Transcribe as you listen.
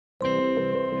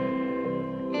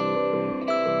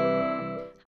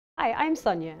Hi, I'm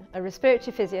Sonia, a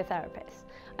respiratory physiotherapist.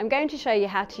 I'm going to show you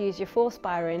how to use your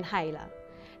Forspiro inhaler.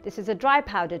 This is a dry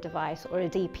powder device or a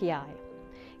DPI.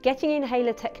 Getting your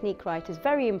inhaler technique right is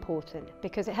very important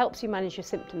because it helps you manage your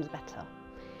symptoms better.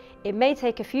 It may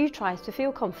take a few tries to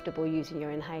feel comfortable using your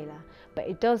inhaler, but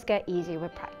it does get easier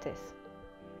with practice.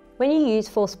 When you use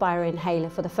Forspiro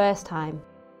inhaler for the first time,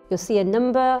 you'll see a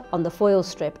number on the foil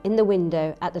strip in the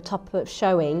window at the top of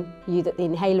showing you that the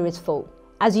inhaler is full.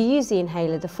 As you use the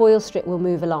inhaler, the foil strip will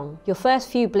move along. Your first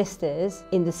few blisters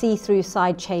in the see-through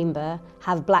side chamber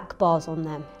have black bars on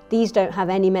them. These don't have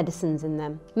any medicines in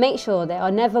them. Make sure there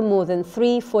are never more than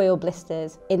 3 foil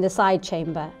blisters in the side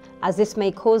chamber, as this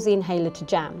may cause the inhaler to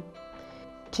jam.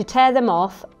 To tear them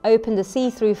off, open the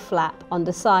see-through flap on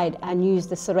the side and use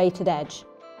the serrated edge.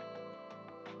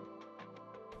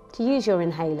 To use your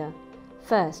inhaler,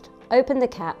 first open the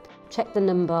cap. Check the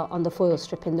number on the foil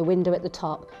strip in the window at the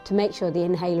top to make sure the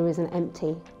inhaler isn't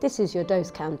empty. This is your dose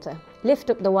counter. Lift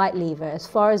up the white lever as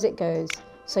far as it goes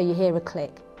so you hear a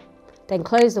click. Then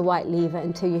close the white lever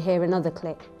until you hear another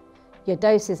click. Your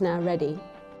dose is now ready.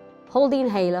 Hold the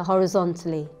inhaler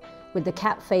horizontally with the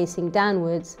cap facing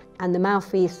downwards and the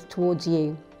mouthpiece towards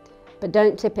you, but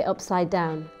don't tip it upside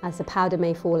down as the powder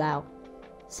may fall out.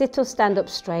 Sit or stand up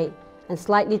straight and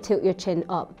slightly tilt your chin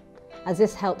up, as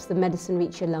this helps the medicine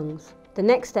reach your lungs. The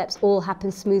next steps all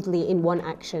happen smoothly in one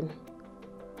action.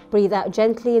 Breathe out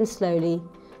gently and slowly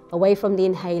away from the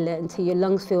inhaler until your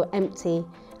lungs feel empty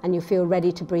and you feel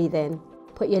ready to breathe in.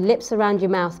 Put your lips around your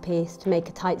mouthpiece to make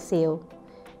a tight seal,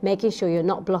 making sure you're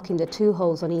not blocking the 2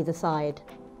 holes on either side.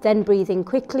 Then breathe in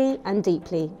quickly and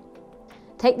deeply.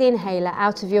 Take the inhaler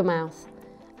out of your mouth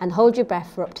and hold your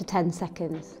breath for up to 10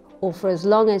 seconds, or for as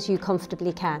long as you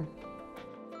comfortably can.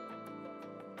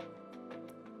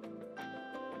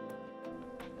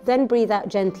 Then breathe out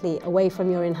gently away from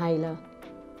your inhaler.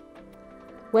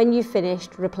 When you've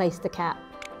finished, replace the cap.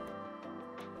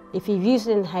 If you've used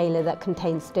an inhaler that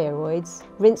contains steroids,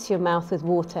 rinse your mouth with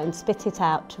water and spit it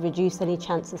out to reduce any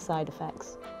chance of side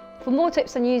effects. For more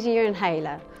tips on using your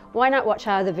inhaler, why not watch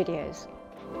our other videos?